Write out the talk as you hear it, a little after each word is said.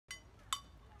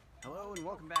Hello and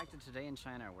welcome back to Today in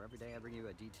China, where every day I bring you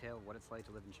a detail of what it's like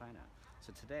to live in China.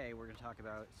 So today we're going to talk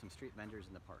about some street vendors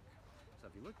in the park. So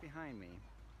if you look behind me,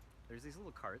 there's these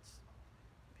little carts,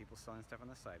 people selling stuff on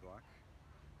the sidewalk.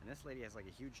 And this lady has like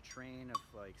a huge train of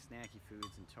like snacky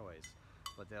foods and toys.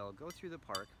 But they'll go through the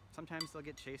park. Sometimes they'll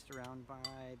get chased around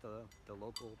by the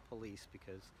local police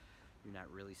because you're not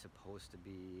really supposed to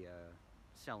be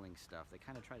selling stuff. They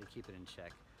kind of try to keep it in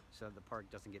check so that the park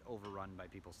doesn't get overrun by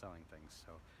people selling things.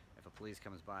 So if a police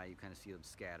comes by, you kind of see them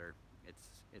scatter.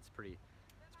 It's pretty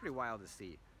wild to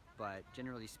see. But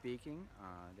generally speaking,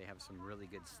 they have some really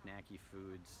good snacky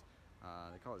foods.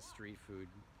 They call it street food.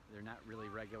 They're not really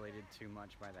regulated too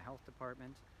much by the health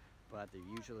department, but they're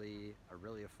usually a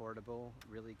really affordable,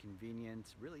 really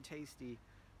convenient, really tasty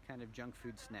kind of junk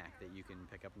food snack that you can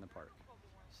pick up in the park.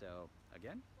 So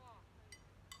again,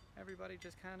 everybody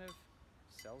just kind of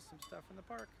sells some stuff in the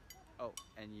park. Oh,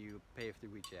 and you pay through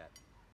WeChat.